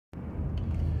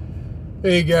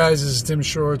Hey guys, this is Tim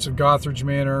Shorts of Gothridge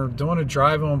Manor, doing a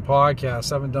drive home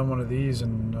podcast. I haven't done one of these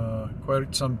in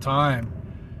quite some time.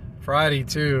 Friday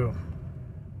too.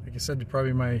 Like I said,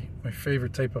 probably my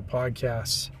favorite type of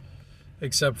podcast,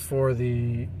 except for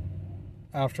the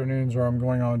afternoons where I'm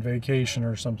going on vacation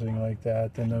or something like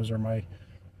that. Then those are my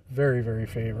very, very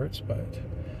favorites. But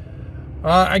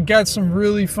I got some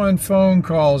really fun phone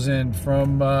calls in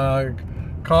from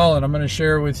Colin. I'm going to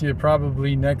share with you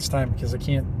probably next time because I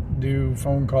can't do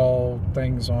phone call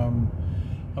things on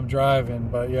I'm driving,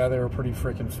 but yeah, they were pretty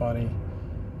freaking funny,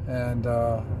 and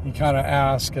he kind of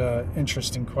asked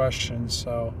interesting questions,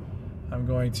 so I'm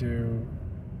going to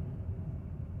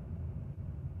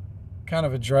kind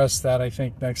of address that I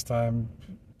think next time,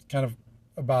 kind of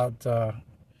about the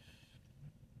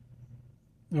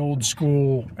old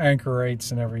school anchor rates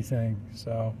and everything.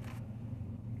 So,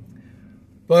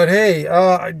 but hey,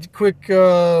 quick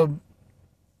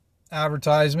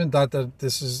advertisement, not that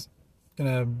this is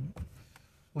gonna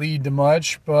lead to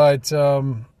much, but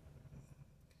on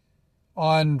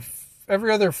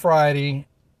every other Friday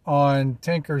on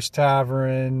Tinker's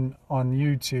Tavern on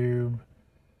YouTube,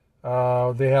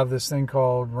 they have this thing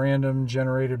called Random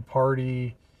Generated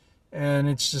Party, and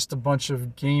it's just a bunch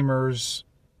of gamers,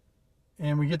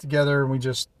 and we get together and we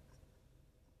just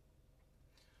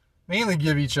mainly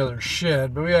give each other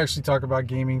shit, but we actually talk about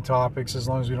gaming topics as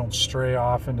long as we don't stray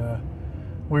off into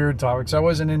weird topics. I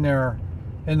wasn't in there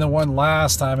in the one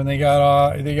last time, and they got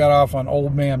off on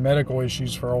old man medical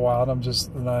issues for a while, and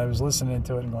I was listening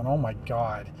to it and going, oh my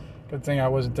god, good thing I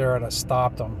wasn't there. I'd have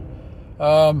stopped them.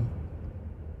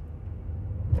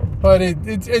 But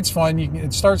it's fun.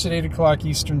 It starts at 8 o'clock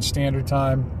Eastern Standard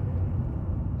Time,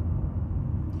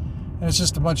 and it's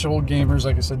just a bunch of old gamers,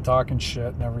 like I said, talking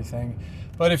shit and everything.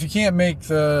 But if you can't make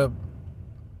the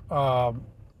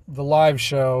live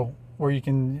show where you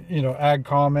can, add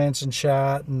comments and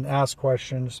chat and ask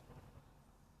questions,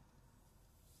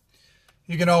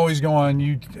 you can always go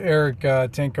on Eric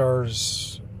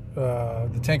Tinker's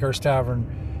the Tinker's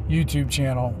Tavern YouTube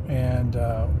channel and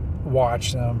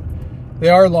watch them. They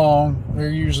are long. They're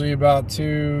usually about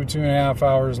 2.5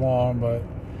 hours long,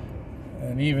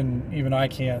 and even I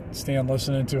can't stand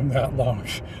listening to them that long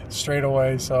straight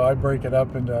away, so I break it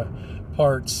up into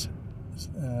parts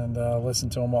and listen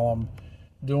to them while I'm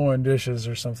doing dishes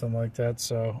or something like that.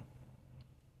 So,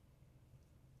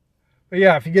 but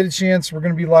yeah, if you get a chance, we're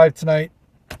going to be live tonight,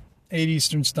 8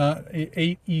 Eastern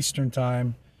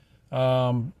time,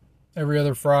 every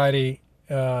other Friday.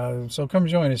 So come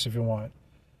join us if you want.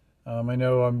 I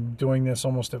know I'm doing this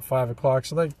almost at 5 o'clock,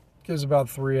 so that gives about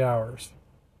 3 hours.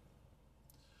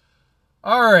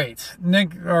 All right,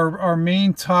 Nick, our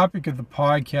main topic of the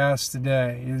podcast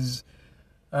today is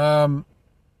we're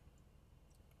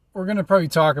going to probably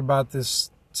talk about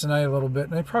this tonight a little bit,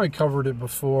 and I probably covered it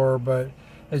before, but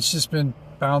it's just been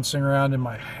bouncing around in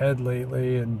my head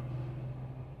lately, and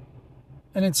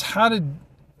it's how to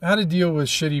deal with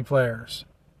shitty players.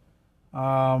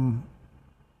 Now,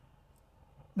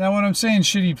 when I'm saying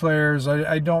shitty players,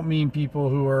 I don't mean people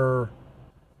who are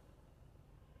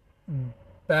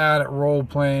bad at role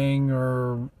playing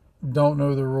or don't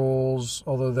know the rules,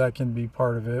 although that can be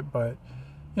part of it. But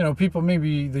people,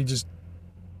 maybe they just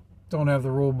don't have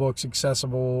the rule books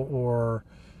accessible, or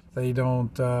they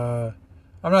don't I'm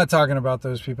not talking about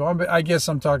those people. I guess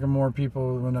I'm talking more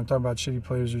people when I'm talking about shitty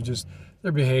players who just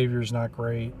their behavior is not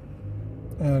great,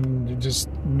 and they just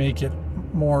make it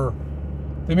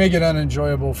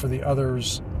unenjoyable for the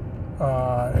others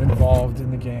involved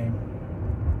in the game.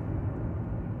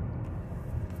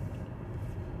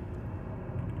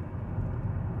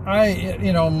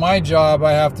 My job,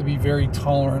 I have to be very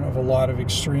tolerant of a lot of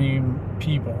extreme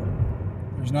people.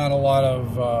 There's not a lot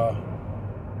of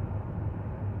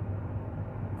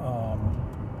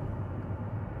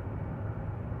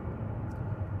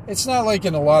it's not like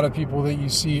in a lot of people that you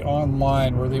see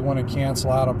online where they want to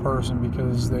cancel out a person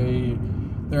because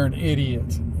they're an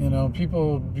idiot.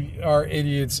 People are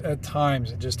idiots at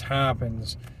times. It just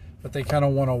happens. But they kind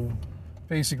of want to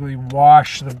basically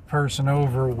wash the person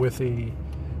over with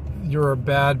you're a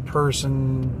bad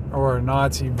person or a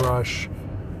Nazi brush,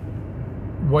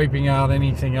 wiping out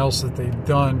anything else that they've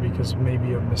done because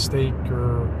maybe a mistake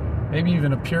or maybe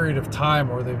even a period of time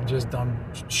where they've just done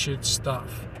shit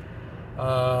stuff.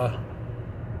 Like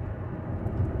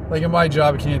in my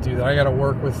job, I can't do that. I got to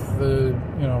work with the,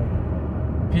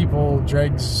 people,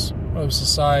 dregs of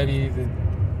society that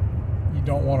you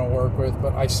don't want to work with,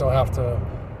 but I still have to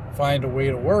find a way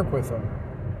to work with them.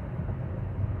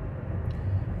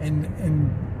 And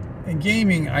in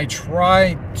gaming, I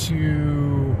try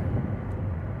to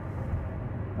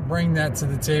bring that to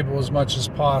the table as much as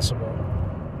possible.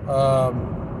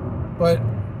 But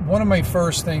one of my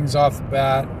first things off the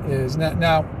bat is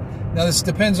now this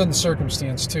depends on the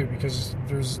circumstance too, because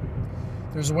there's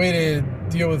a way to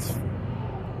deal with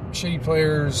shitty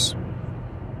players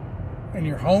in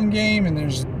your home game,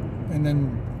 and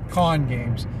then con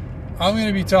games. I'm going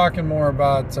to be talking more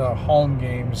about home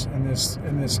games in this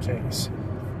case.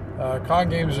 Con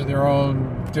games are their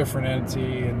own different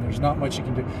entity, and there's not much you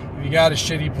can do. If you got a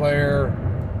shitty player,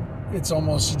 it's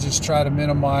almost you just try to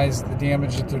minimize the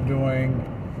damage that they're doing.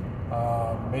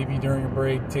 Maybe during a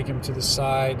break, take him to the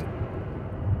side,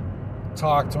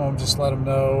 talk to him, just let him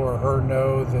know or her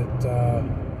know that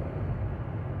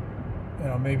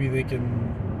maybe they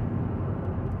can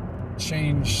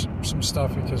change some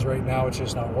stuff because right now it's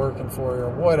just not working for you or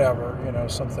whatever,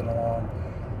 something along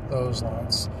those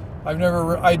lines.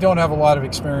 I don't have a lot of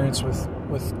experience with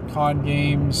con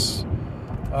games,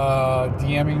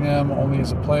 DMing them only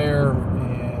as a player,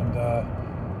 and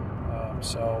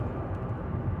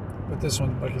but this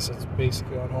one, like I said, is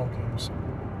basically on home games.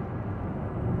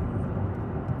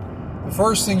 The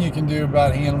first thing you can do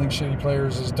about handling shitty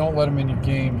players is don't let them in your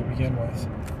game to begin with.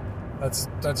 That's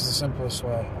the simplest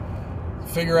way.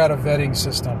 Figure out a vetting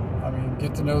system. I mean,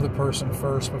 get to know the person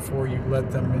first before you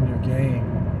let them in your game.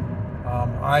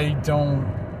 I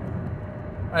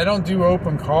don't do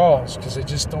open calls because I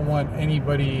just don't want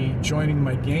anybody joining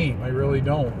my game. I really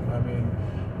don't. I mean,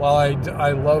 while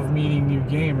I love meeting new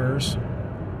gamers,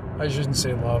 I shouldn't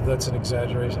say love, that's an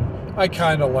exaggeration. I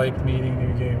kind of like meeting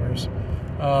new gamers.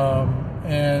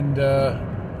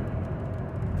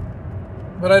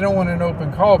 But I don't want an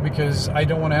open call because I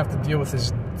don't want to have to deal with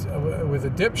a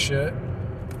dipshit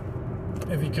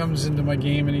if he comes into my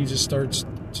game and he just starts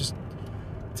just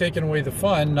taking away the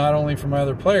fun, not only for my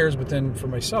other players, but then for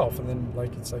myself. And then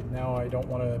it's like now I don't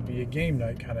want to be a game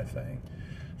night kind of thing.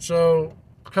 So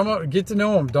come up, get to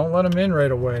know him. Don't let him in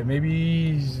right away.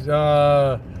 Maybe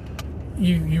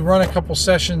you run a couple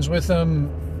sessions with him,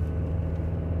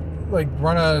 like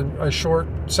run a short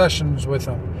sessions with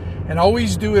him. And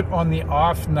always do it on the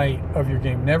off night of your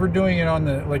game. Never doing it on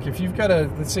the, like if you've got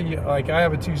let's say I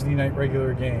have a Tuesday night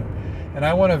regular game and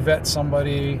I want to vet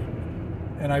somebody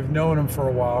and I've known him for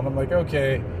a while and I'm like,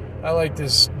 okay, I like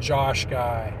this Josh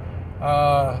guy.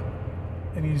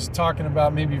 And he's talking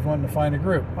about maybe wanting to find a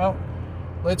group. Well,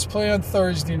 let's play on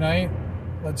Thursday night.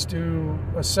 Let's do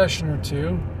a session or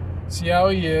two. See how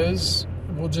he is.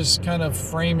 We'll just kind of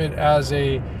frame it as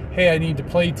hey, I need to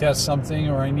play test something,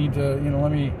 or I need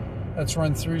to, let's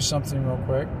run through something real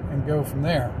quick and go from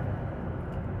there.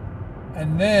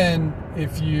 And then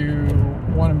if you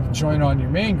want him to join on your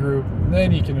main group,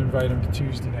 then you can invite him to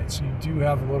Tuesday night. So you do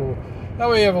have that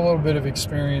way you have a little bit of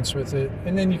experience with it.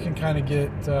 And then you can kind of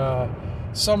get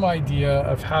some idea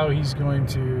of how he's going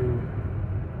to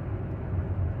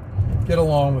get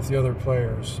along with the other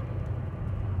players.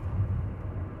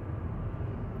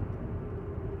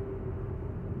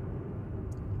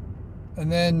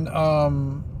 And then,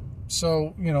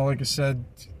 like I said,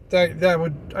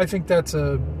 I think that's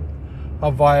a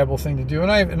viable thing to do,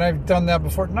 and I've done that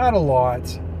before. Not a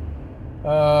lot.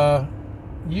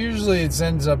 Usually, it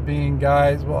ends up being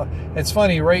guys. Well, it's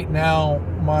funny. Right now,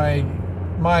 my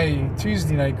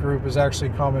Tuesday night group is actually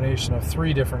a combination of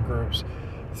three different groups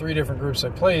I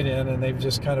played in, and they've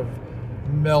just kind of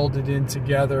melded in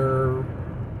together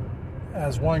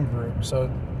as one group.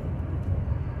 So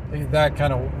that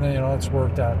kind of, it's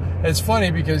worked out. It's funny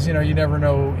because, you never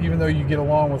know, even though you get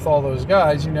along with all those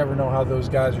guys, you never know how those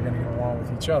guys are going to get along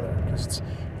with each other, because it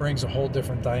brings a whole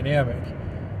different dynamic.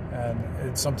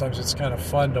 And sometimes it's kind of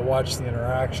fun to watch the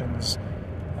interactions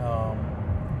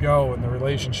go and the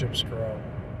relationships grow.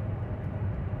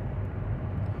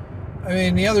 I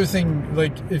mean, the other thing,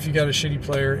 like if you got a shitty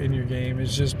player in your game,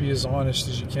 is just be as honest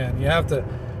as you can. You have to,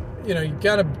 you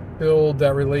got to build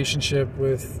that relationship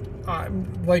with,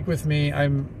 like with me,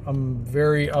 I'm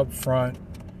very upfront,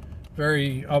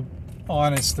 very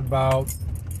honest about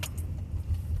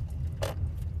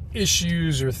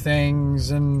issues or things,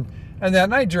 and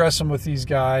I address them with these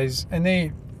guys, and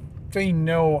they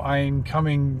know I'm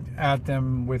coming at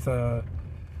them with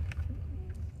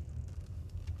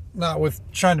not with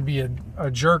trying to be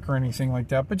a jerk or anything like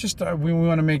that, but just we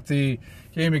want to make the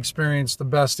game experience the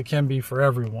best it can be for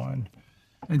everyone.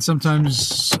 And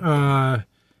sometimes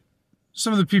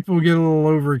some of the people get a little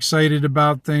overexcited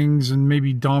about things and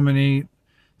maybe dominate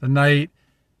the night.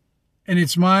 And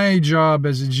it's my job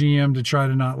as a GM to try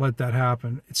to not let that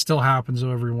happen. It still happens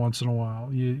every once in a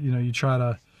while. You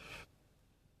try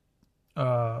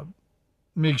to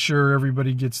make sure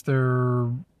everybody gets their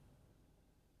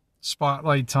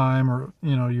spotlight time, or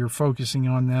you're focusing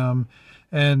on them,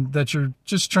 and that you're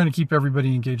just trying to keep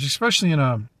everybody engaged, especially in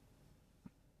a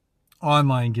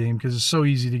online game, because it's so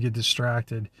easy to get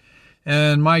distracted.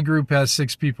 And my group has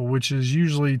 6 people, which is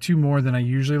usually 2 more than I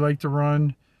usually like to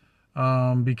run,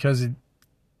 because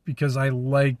I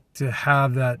like to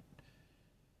have that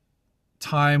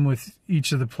time with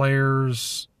each of the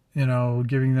players,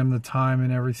 giving them the time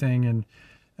and everything,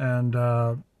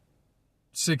 and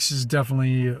 6 is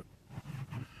definitely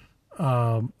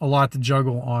a lot to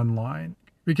juggle online,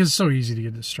 because it's so easy to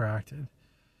get distracted.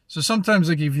 So sometimes,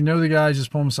 like, if the guy,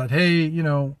 just pull him aside, hey,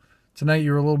 tonight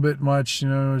you're a little bit much,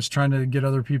 just trying to get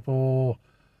other people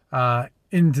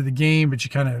into the game, but you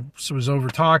kind of was over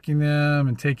talking them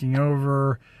and taking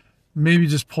over. Maybe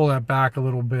just pull that back a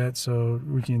little bit so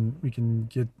we can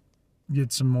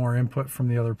get some more input from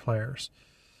the other players.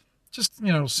 Just,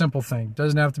 simple thing.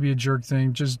 Doesn't have to be a jerk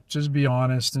thing. Just be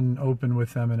honest and open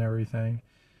with them and everything.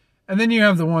 And then you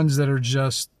have the ones that are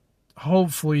just,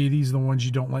 hopefully these are the ones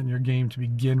you don't let in your game to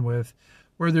begin with,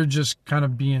 where they're just kind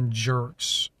of being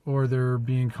jerks or they're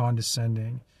being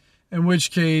condescending. In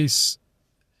which case,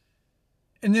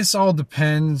 and this all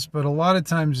depends, but a lot of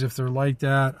times if they're like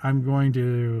that, I'm going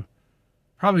to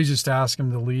probably just ask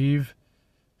them to leave,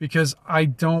 because I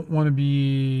don't want to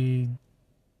be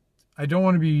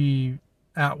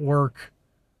at work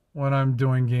when I'm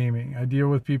doing gaming. I deal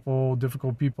with people,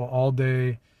 difficult people all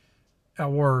day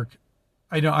at work.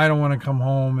 I don't want to come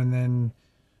home and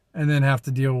then have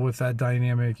to deal with that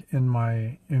dynamic in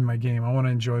my game. I want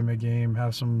to enjoy my game,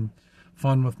 have some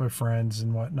fun with my friends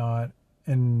and whatnot,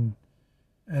 and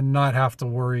not have to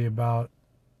worry about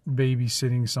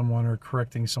babysitting someone or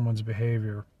correcting someone's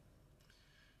behavior.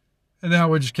 In that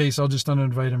which case, I'll just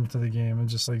uninvite him to the game and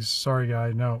just like, sorry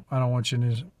guy, no, I don't want you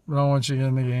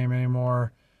in the game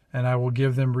anymore. And I will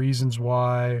give them reasons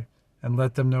why and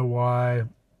let them know why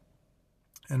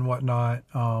and whatnot.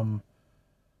 I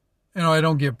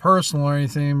don't get personal or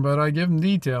anything, but I give them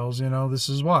details. This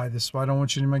is why I don't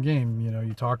want you in my game.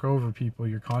 You talk over people,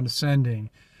 you're condescending.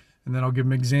 And then I'll give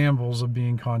them examples of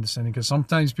being condescending, because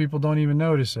sometimes people don't even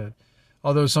notice it.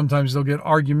 Although sometimes they'll get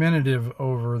argumentative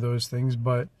over those things,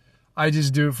 but I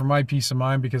just do it for my peace of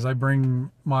mind, because I bring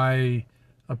my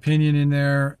opinion in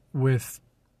there with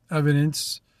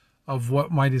evidence of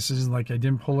what my decision, like I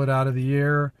didn't pull it out of the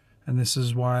air, and this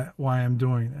is why I'm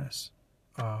doing this,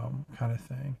 kind of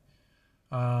thing.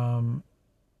 And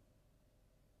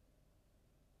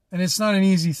it's not an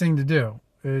easy thing to do.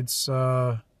 It's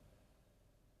a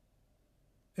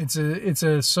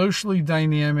social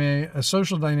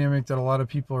dynamic that a lot of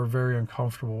people are very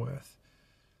uncomfortable with.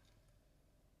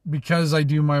 Because I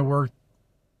do my work,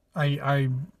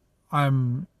 I'm I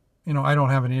don't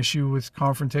have an issue with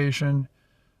confrontation,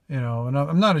 and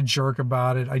I'm not a jerk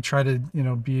about it. I try to,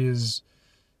 be as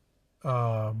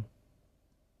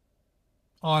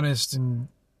honest and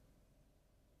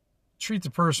treat the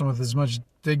person with as much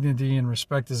dignity and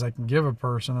respect as I can give a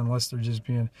person, unless they're just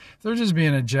being a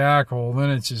jackhole.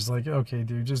 Then it's just like, okay,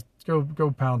 dude, just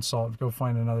go pound salt, go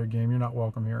find another game. You're not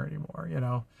welcome here anymore.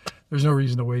 There's no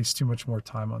reason to waste too much more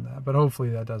time on that, but hopefully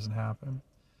that doesn't happen.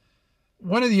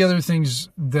 One of the other things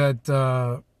that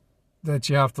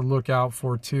you have to look out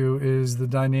for too is the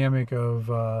dynamic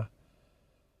of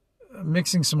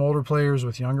mixing some older players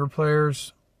with younger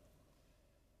players.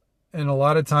 And a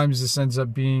lot of times this ends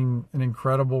up being an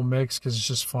incredible mix, because it's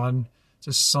just fun.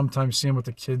 Just sometimes seeing what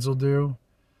the kids will do.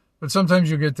 But sometimes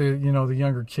you'll get the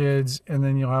younger kids, and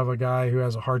then you'll have a guy who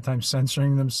has a hard time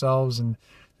censoring themselves, and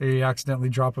they accidentally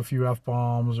drop a few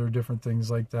F-bombs or different things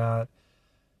like that.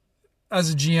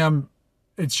 As a GM,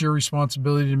 it's your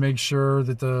responsibility to make sure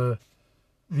that the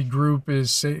group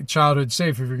is childhood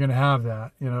safe if you're going to have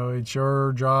that. It's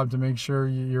your job to make sure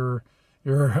your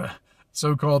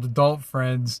so-called adult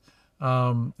friends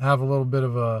have a little bit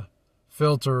of a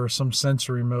filter or some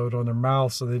sensory mode on their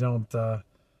mouth, so they don't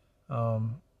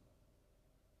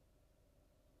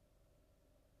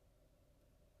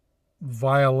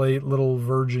violate little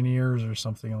virgin ears or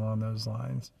something along those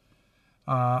lines.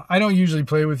 I don't usually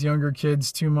play with younger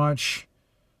kids too much.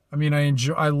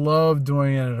 I love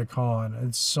doing it at a con.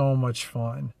 It's so much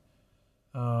fun.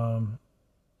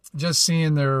 Just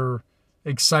seeing their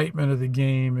excitement of the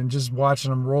game and just watching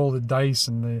them roll the dice,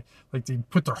 and they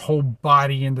put their whole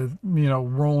body into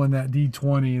rolling that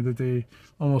D20, that they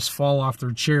almost fall off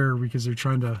their chair because they're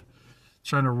trying to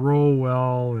roll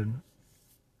well, and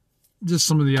just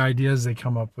some of the ideas they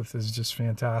come up with is just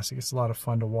fantastic. It's a lot of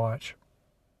fun to watch.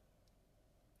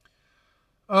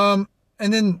 And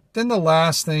then the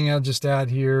last thing I'll just add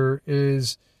here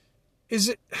is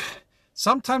it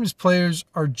sometimes players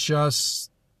are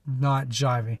just not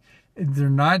jiving. They're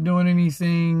not doing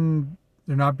anything.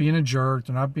 They're not being a jerk.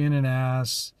 They're not being an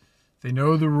ass. They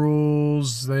know the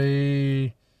rules.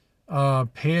 They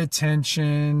pay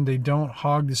attention. They don't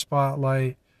hog the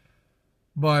spotlight.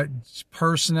 But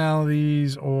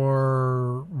personalities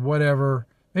or whatever,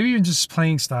 maybe even just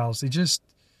playing styles, they just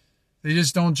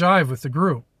don't jive with the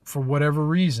group for whatever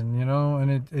reason,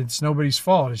 and it's nobody's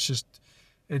fault. It's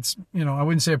I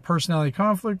wouldn't say a personality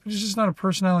conflict, but it's just not a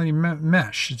personality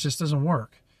mesh. It just doesn't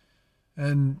work.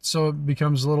 And so it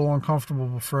becomes a little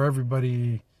uncomfortable for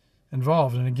everybody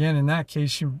involved. And again, in that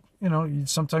case,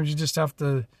 sometimes you just have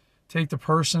to take the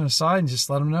person aside and just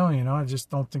let them know, I just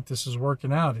don't think this is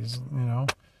working out. It's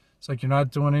like you're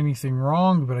not doing anything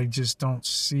wrong, but I just don't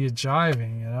see it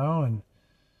jiving,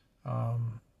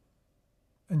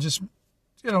 and just,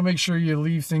 make sure you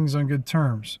leave things on good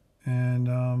terms.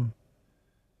 And,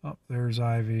 there's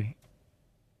Ivy.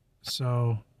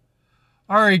 So,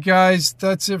 all right, guys,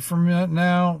 that's it for me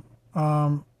now.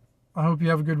 I hope you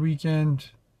have a good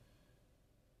weekend.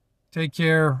 Take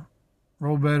care.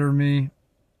 Roll better, me.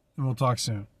 And we'll talk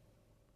soon.